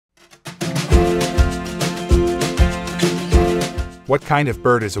What kind of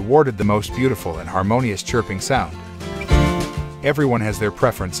bird is awarded the most beautiful and harmonious chirping sound? Everyone has their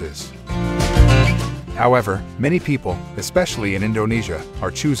preferences. However, many people, especially in Indonesia, are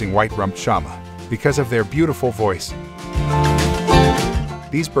choosing White-Rumped Shama because of their beautiful voice.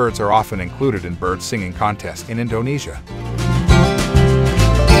 These birds are often included in bird singing contests in Indonesia.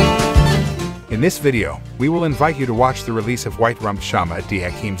 In this video, we will invite you to watch the release of White-Rumped Shama at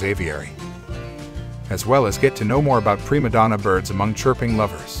deHakims Aviary, as well as get to know more about prima donna birds among chirping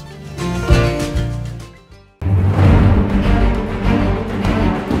lovers.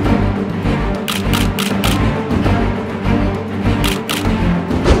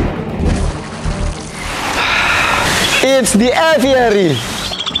 It's the Aviary!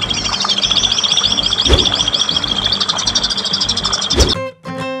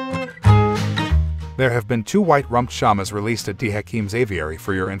 There have been 2 White-Rumped Shamas released at deHakims Aviary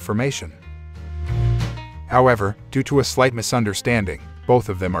for your information. However, due to a slight misunderstanding, both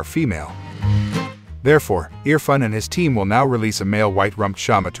of them are female. Therefore, Irfan and his team will now release a male White-Rumped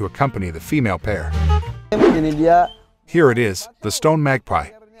Shama to accompany the female pair. Here it is, the stone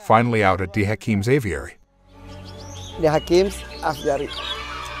magpie, finally out at deHakims Aviary. deHakims Aviary.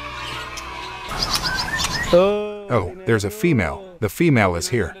 Oh, there's a female. The female is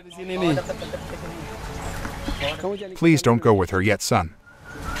here. Please don't go with her yet, son.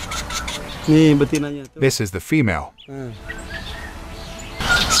 This is the female.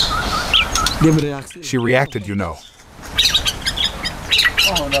 She reacted, you know.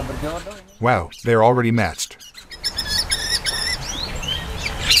 Wow, they're already matched.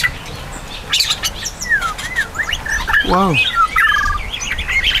 Wow.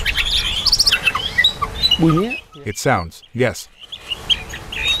 It sounds, yes.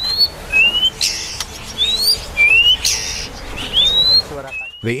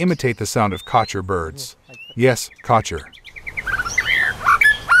 They imitate the sound of kocher birds. Yes, kocher.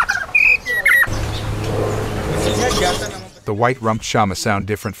 The White-Rumped Shama sound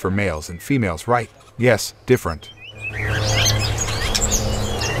different for males and females, right? Yes, different.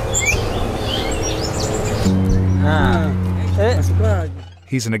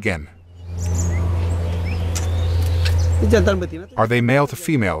 He's in again. Are they male to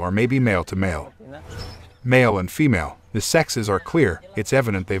female or maybe male to male? Male and female. The sexes are clear. It's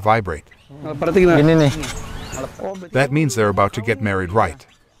evident they vibrate. That means they're about to get married, right?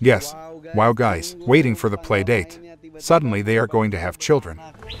 Yes. Wow, guys, waiting for the play date. Suddenly they are going to have children.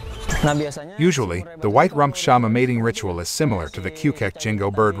 Usually, the White-Rumped Shama mating ritual is similar to the peacock jingo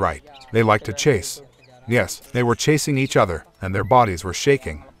bird, right? They like to chase. Yes, they were chasing each other, and their bodies were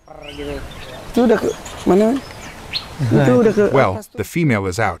shaking. Well, the female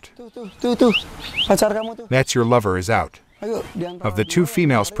is out. That's your lover is out. Of the 2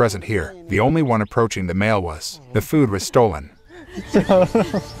 females present here, the only one approaching the male was. The food was stolen.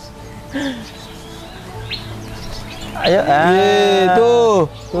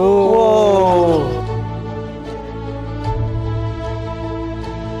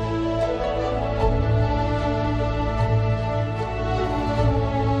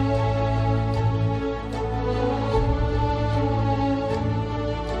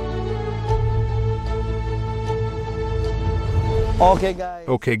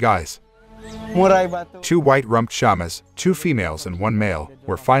 Okay guys. 2 White-Rumped Shamas, 2 females and 1 male,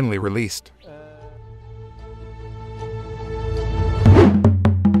 were finally released.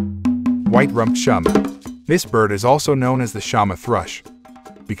 White-Rumped Shama. This bird is also known as the Shama thrush,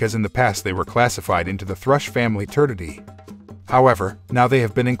 because in the past they were classified into the thrush family Turdidae. However, now they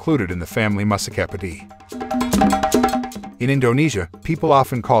have been included in the family Muscicapodidae. In Indonesia, people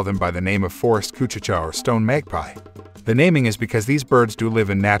often call them by the name of forest kucica or stone magpie. The naming is because these birds do live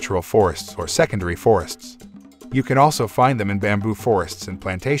in natural forests or secondary forests. You can also find them in bamboo forests and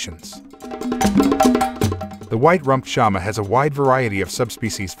plantations. The White-Rumped Shama has a wide variety of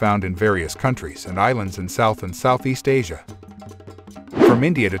subspecies found in various countries and islands in South and Southeast Asia. From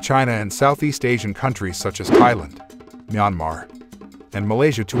India to China and Southeast Asian countries such as Thailand, Myanmar, and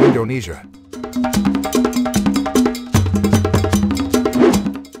Malaysia to Indonesia.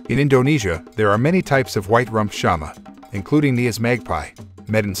 In Indonesia, there are many types of White-Rumped Shama, including Nias magpie,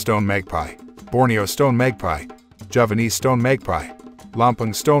 Medan stone magpie, Borneo stone magpie, Javanese stone magpie,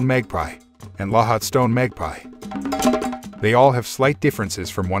 Lampung stone magpie, and Lahat stone magpie. They all have slight differences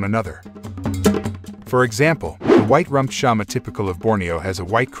from one another. For example, the White-Rumped Shama typical of Borneo has a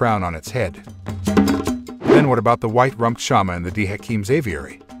white crown on its head. Then what about the White-Rumped Shama in the deHakims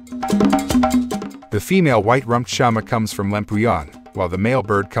Aviary? The female White-Rumped Shama comes from Lempuyan, while the male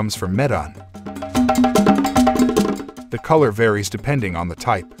bird comes from Medan. The color varies depending on the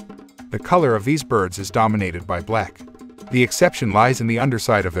type. The color of these birds is dominated by black. The exception lies in the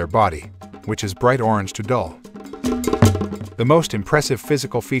underside of their body, which is bright orange to dull. The most impressive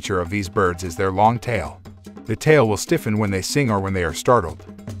physical feature of these birds is their long tail. The tail will stiffen when they sing or when they are startled.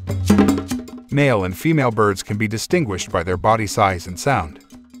 Male and female birds can be distinguished by their body size and sound.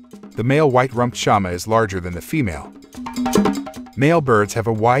 The male white-rumped shama is larger than the female. Male birds have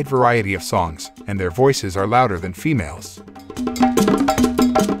a wide variety of songs, and their voices are louder than females.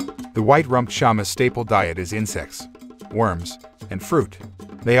 The white-rumped shama's staple diet is insects, worms, and fruit.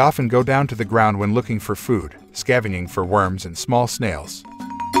 They often go down to the ground when looking for food, scavenging for worms and small snails.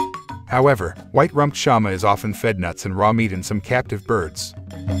 However, white-rumped shama is often fed nuts and raw meat in some captive birds.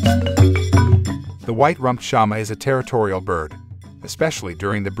 The white-rumped shama is a territorial bird, especially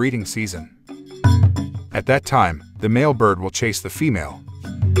during the breeding season. At that time, the male bird will chase the female.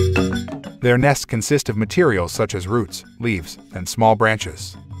 Their nests consist of materials such as roots, leaves, and small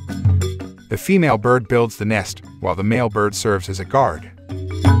branches. The female bird builds the nest, while the male bird serves as a guard.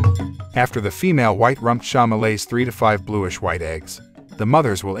 After the female white-rumped shama lays 3 to 5 bluish-white eggs, the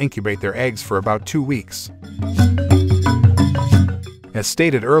mothers will incubate their eggs for about 2 weeks. As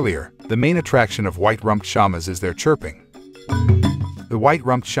stated earlier, the main attraction of white-rumped shamas is their chirping. The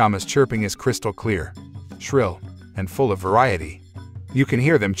white-rumped shama's chirping is crystal clear, shrill, and full of variety. You can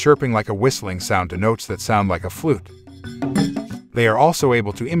hear them chirping like a whistling sound to notes that sound like a flute. They are also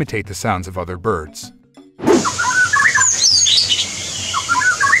able to imitate the sounds of other birds.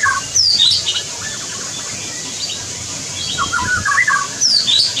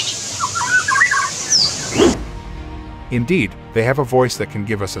 Indeed, they have a voice that can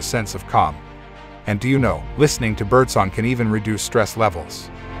give us a sense of calm. And do you know, listening to birdsong can even reduce stress levels.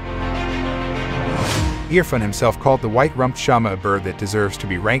 Irfan himself called the white-rumped shama a bird that deserves to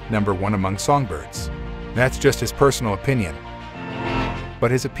be ranked #1 among songbirds. That's just his personal opinion.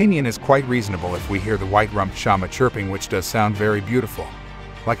 But his opinion is quite reasonable if we hear the white-rumped shama chirping, which does sound very beautiful,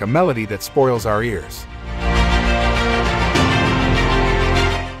 like a melody that spoils our ears.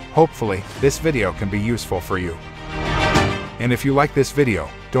 Hopefully, this video can be useful for you. And if you like this video,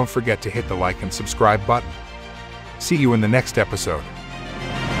 don't forget to hit the like and subscribe button. See you in the next episode.